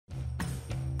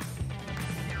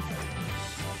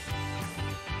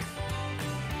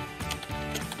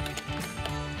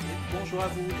Bonjour à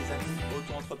vous les amis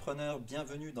auto-entrepreneurs,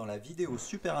 bienvenue dans la vidéo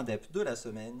super indep de la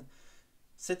semaine.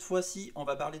 Cette fois-ci, on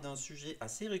va parler d'un sujet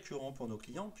assez récurrent pour nos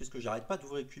clients puisque j'arrête pas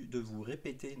de vous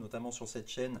répéter, notamment sur cette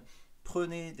chaîne,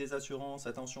 prenez des assurances,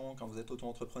 attention quand vous êtes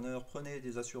auto-entrepreneur, prenez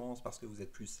des assurances parce que vous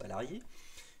êtes plus salarié.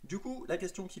 Du coup, la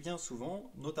question qui vient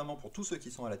souvent, notamment pour tous ceux qui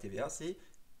sont à la TVA, c'est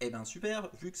eh bien super,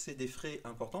 vu que c'est des frais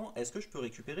importants, est-ce que je peux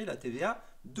récupérer la TVA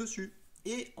dessus?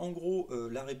 Et en gros,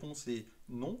 la réponse est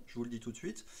non, je vous le dis tout de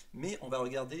suite, mais on va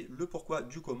regarder le pourquoi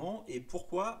du comment et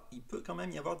pourquoi il peut quand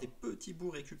même y avoir des petits bouts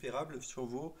récupérables sur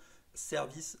vos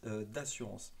services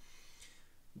d'assurance.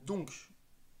 Donc,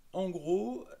 en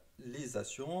gros, les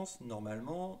assurances,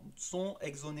 normalement, sont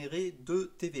exonérées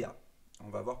de TVA. On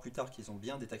va voir plus tard qu'ils ont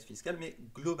bien des taxes fiscales, mais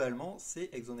globalement, c'est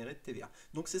exonéré de TVA.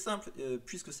 Donc c'est simple,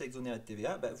 puisque c'est exonéré de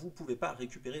TVA, vous ne pouvez pas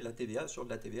récupérer la TVA sur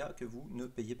de la TVA que vous ne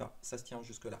payez pas. Ça se tient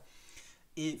jusque-là.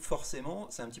 Et forcément,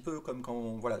 c'est un petit peu comme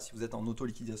quand, voilà, si vous êtes en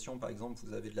auto-liquidation, par exemple,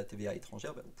 vous avez de la TVA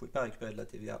étrangère, vous ne pouvez pas récupérer de la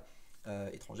TVA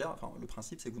étrangère. Enfin, le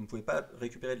principe, c'est que vous ne pouvez pas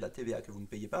récupérer de la TVA que vous ne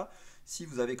payez pas. Si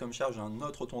vous avez comme charge un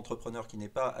autre auto-entrepreneur qui n'est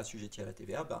pas assujetti à la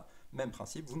TVA, même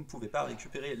principe, vous ne pouvez pas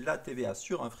récupérer la TVA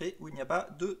sur un frais où il n'y a pas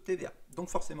de TVA. Donc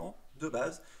forcément, de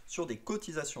base, sur des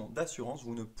cotisations d'assurance,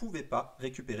 vous ne pouvez pas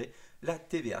récupérer la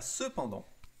TVA. Cependant,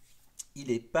 il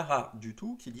n'est pas rare du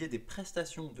tout qu'il y ait des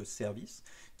prestations de services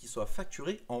qui soient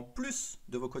facturées en plus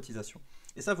de vos cotisations.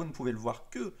 Et ça, vous ne pouvez le voir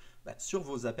que sur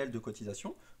vos appels de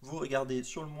cotisation. Vous regardez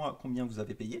sur le mois combien vous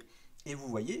avez payé et vous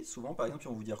voyez souvent, par exemple, ils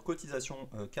vont vous dire cotisation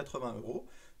 80 euros,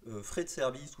 frais de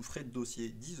service ou frais de dossier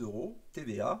 10 euros,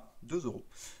 TVA 2 euros.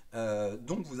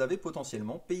 Donc vous avez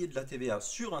potentiellement payé de la TVA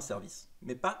sur un service,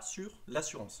 mais pas sur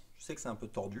l'assurance. Je sais que c'est un peu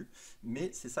tordu,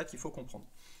 mais c'est ça qu'il faut comprendre.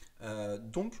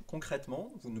 Donc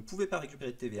concrètement, vous ne pouvez pas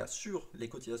récupérer de TVA sur les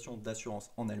cotisations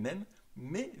d'assurance en elles-mêmes,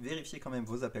 mais vérifiez quand même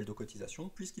vos appels de cotisation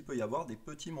puisqu'il peut y avoir des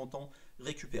petits montants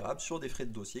récupérables sur des frais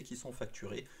de dossier qui sont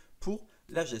facturés pour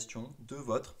la gestion de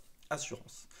votre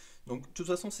assurance. Donc de toute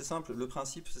façon c'est simple, le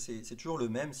principe c'est toujours le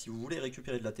même. Si vous voulez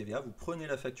récupérer de la TVA, vous prenez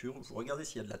la facture, vous regardez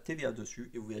s'il y a de la TVA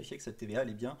dessus et vous vérifiez que cette TVA elle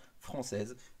est bien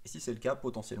française. Et si c'est le cas,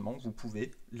 potentiellement vous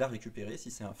pouvez la récupérer si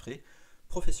c'est un frais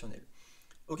professionnel.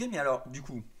 Ok, mais alors du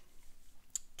coup,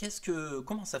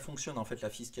 comment ça fonctionne en fait la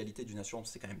fiscalité d'une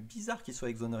assurance? C'est quand même bizarre qu'il soit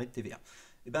exonéré de TVA.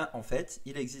 Et bien en fait,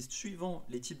 il existe suivant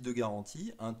les types de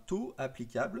garanties un taux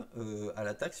applicable à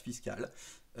la taxe fiscale.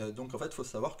 Donc en fait, il faut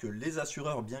savoir que les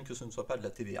assureurs, bien que ce ne soit pas de la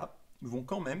TVA, vont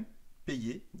quand même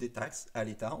payer des taxes à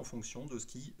l'État en fonction de ce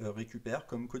qu'ils récupèrent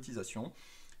comme cotisation.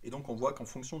 Et donc on voit qu'en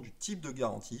fonction du type de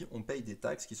garantie, on paye des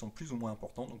taxes qui sont plus ou moins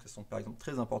importantes. Donc elles sont par exemple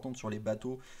très importantes sur les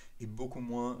bateaux et beaucoup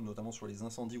moins, notamment sur les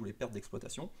incendies ou les pertes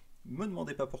d'exploitation. Ne me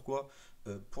demandez pas pourquoi,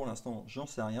 pour l'instant j'en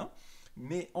sais rien.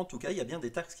 Mais en tout cas, il y a bien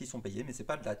des taxes qui sont payées, mais ce n'est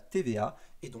pas de la TVA.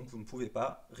 Et donc vous ne pouvez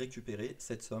pas récupérer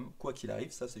cette somme, quoi qu'il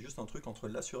arrive. Ça c'est juste un truc entre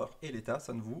l'assureur et l'État,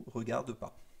 ça ne vous regarde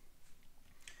pas.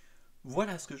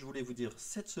 Voilà ce que je voulais vous dire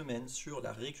cette semaine sur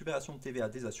la récupération de TVA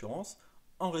des assurances.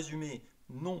 En résumé,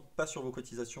 non, pas sur vos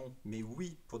cotisations, mais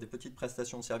oui pour des petites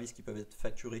prestations de services qui peuvent être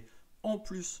facturées en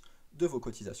plus de vos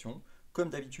cotisations. Comme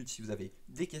d'habitude, si vous avez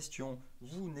des questions,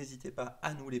 vous n'hésitez pas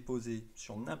à nous les poser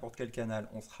sur n'importe quel canal,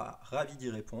 on sera ravis d'y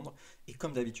répondre. Et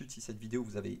comme d'habitude, si cette vidéo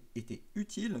vous avait été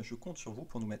utile, je compte sur vous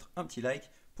pour nous mettre un petit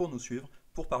like, pour nous suivre,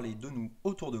 pour parler de nous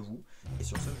autour de vous. Et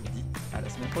sur ce, je vous dis à la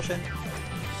semaine prochaine.